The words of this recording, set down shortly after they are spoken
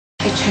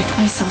I checked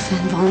myself in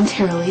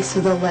voluntarily so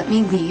they'll let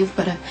me leave,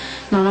 but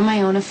not on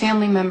my own. A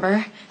family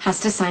member has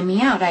to sign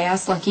me out. I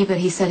asked Lucky, but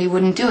he said he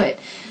wouldn't do it.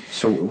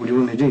 So what do you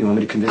want me to do? You want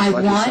me to convince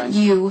Lucky to sign? I want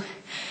you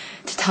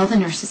to tell the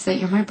nurses that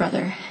you're my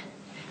brother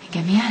and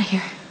get me out of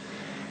here.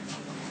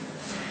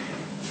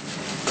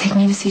 Take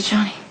me to see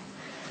Johnny.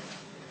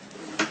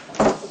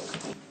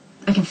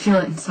 I can feel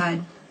it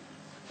inside.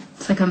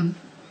 It's like I'm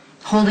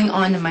holding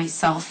on to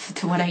myself,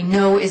 to what I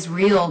know is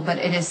real, but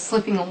it is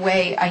slipping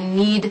away. I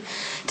need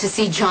to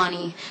see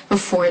Johnny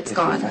before it's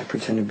gone. If I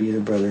pretend to be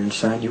your brother and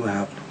sign you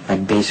out,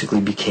 I'd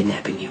basically be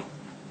kidnapping you.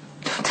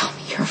 Don't tell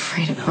me you're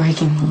afraid of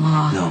breaking the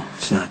law. No,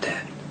 it's not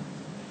that.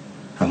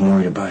 I'm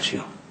worried about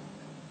you.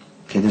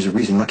 Okay, there's a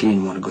reason Lucky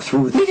didn't want to go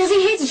through with it. Because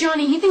he hates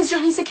Johnny. He thinks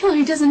Johnny's a killer.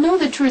 He doesn't know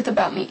the truth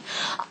about me.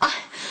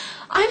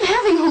 I'm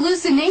having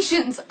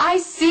hallucinations. I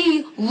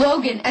see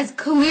Logan as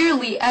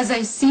clearly as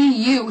I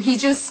see you. He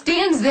just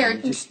stands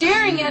there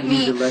staring at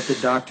me. You need to let the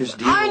doctors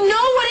deal. I know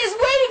what is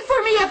waiting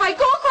for me. If I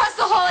go across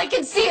the hall, I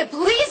can see it.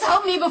 Please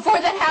help me before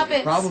that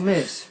happens. The problem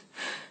is,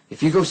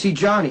 if you go see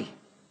Johnny,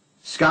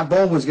 Scott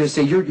Baldwin's going to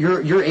say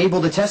you're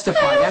able to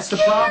testify. That's the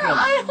problem.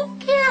 I don't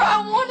care.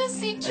 I want to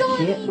see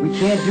Johnny. We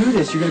can't do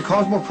this. You're going to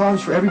cause more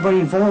problems for everybody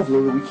involved,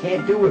 Lulu. We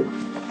can't do it.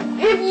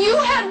 If you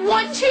had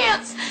one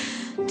chance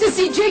to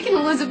see Jake and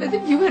Elizabeth,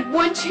 if you had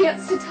one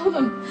chance to tell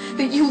them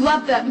that you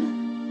love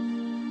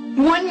them,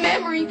 one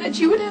memory that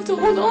you would have to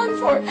hold on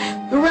for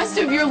the rest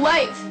of your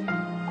life,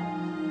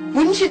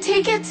 wouldn't you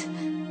take it?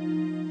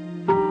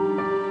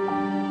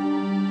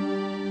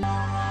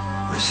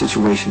 My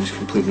situation is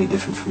completely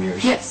different from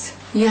yours. Yes,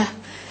 yeah.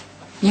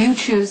 You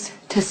choose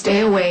to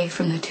stay away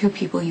from the two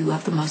people you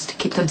love the most to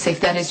keep them safe.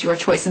 That is your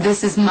choice.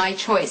 This is my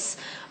choice.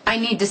 I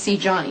need to see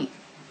Johnny.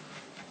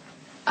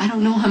 I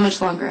don't know how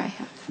much longer I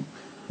have.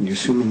 You're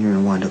assuming you're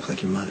going to wind up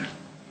like your mother.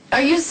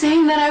 Are you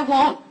saying that I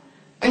won't?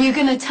 Are you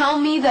going to tell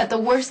me that the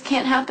worst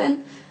can't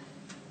happen?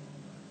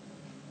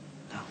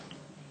 No.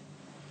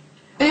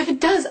 But if it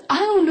does, I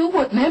don't know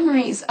what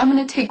memories I'm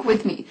going to take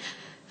with me.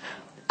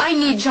 I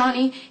need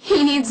Johnny.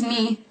 He needs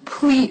me.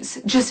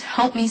 Please, just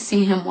help me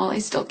see him while I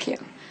still can.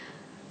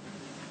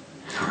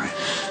 All right.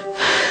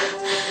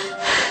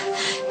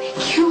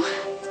 Thank you.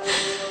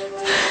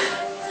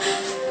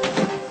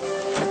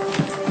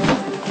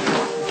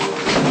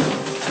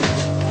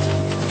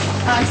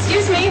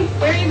 Excuse me,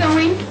 where are you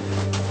going?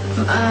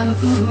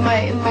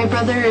 My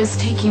brother is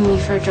taking me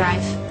for a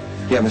drive.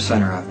 Yeah, I'm going to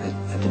sign her out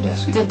at the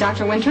desk. Did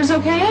Dr. Winters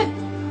okay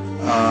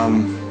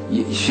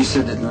it? She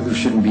said that Lulu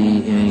shouldn't be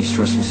in any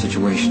stressful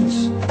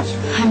situations.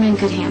 I'm in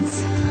good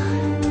hands.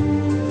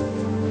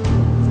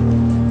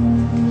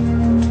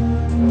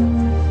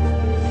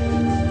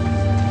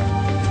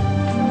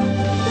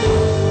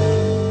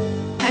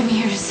 I'm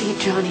here to see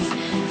Johnny.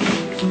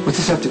 What's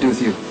this have to do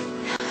with you?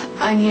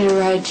 I need a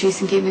ride.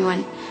 Jason gave me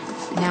one.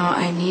 Now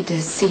I need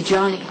to see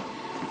Johnny.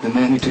 The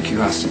man who took you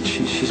hostage.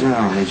 She's not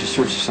on. They just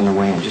searched us on the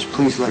way in. Just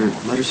please let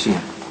her see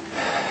him.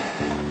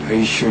 Are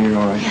you sure you're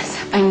all right?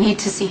 Yes, I need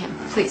to see him.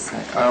 Please.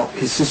 Right,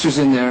 his sister's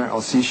in there.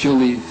 I'll see if she'll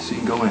leave so you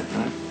can go in, all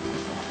right?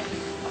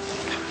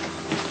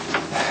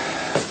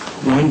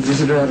 One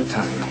visitor at a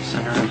time.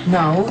 Send her in.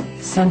 No,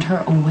 send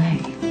her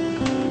away.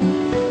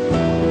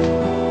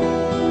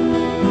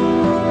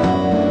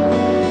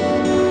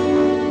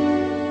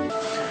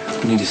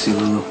 We need to see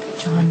Lulu.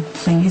 John,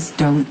 please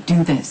don't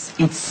do this.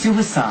 It's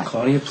suicide.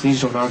 CLaudia,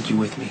 please don't argue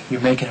with me.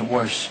 You're making it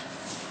worse.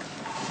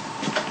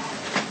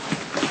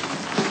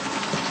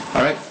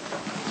 All right,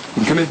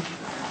 you can come in.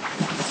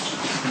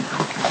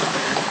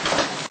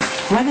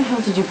 Why the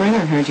hell did you bring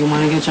her here? Do you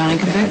want to get Johnny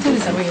convicted?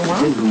 Is that what you I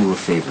want? did Lulu a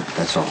favor,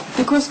 that's all.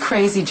 The girl's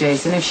crazy,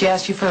 Jason. If she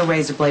asked you for a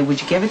razor blade,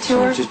 would you give it to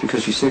her? Just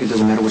because she's sick, it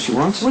doesn't matter what she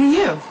wants? What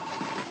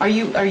are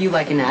you? Are you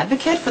like an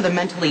advocate for the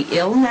mentally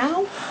ill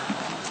now?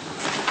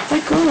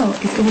 That girl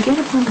is going to get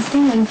up on the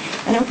stand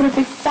and open her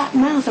big fat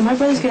mouth, and my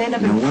brother's going to end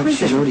up in What?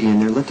 prison. She's already in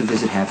there. Let the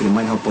visit happen. It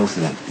might help both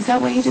of them. Is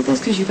that why you did this?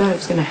 Because you thought it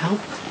was going to help?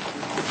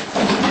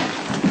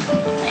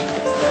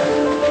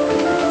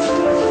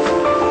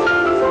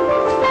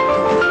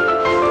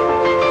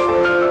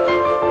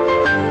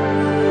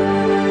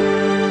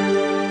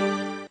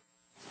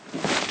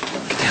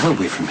 Get the hell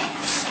away from me.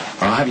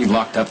 Or I'll have you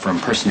locked up for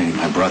impersonating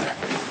my brother.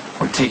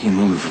 Or taking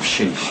Lulu from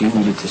shitty. She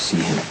needed to see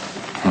him.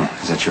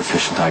 Is that your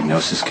official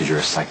diagnosis because you're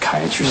a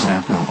psychiatrist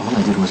now? No, all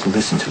I did was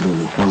listen to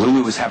Lulu. Well,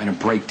 Lulu was having a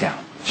breakdown.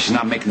 She's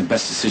not making the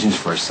best decisions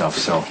for herself,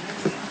 so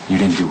you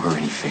didn't do her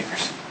any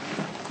favors.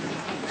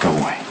 Go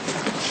away.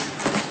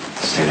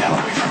 Stay the hell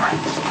away from her.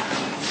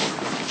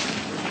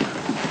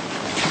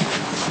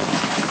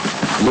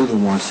 Lulu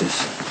wants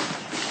this.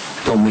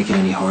 Don't make it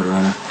any harder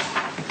on her.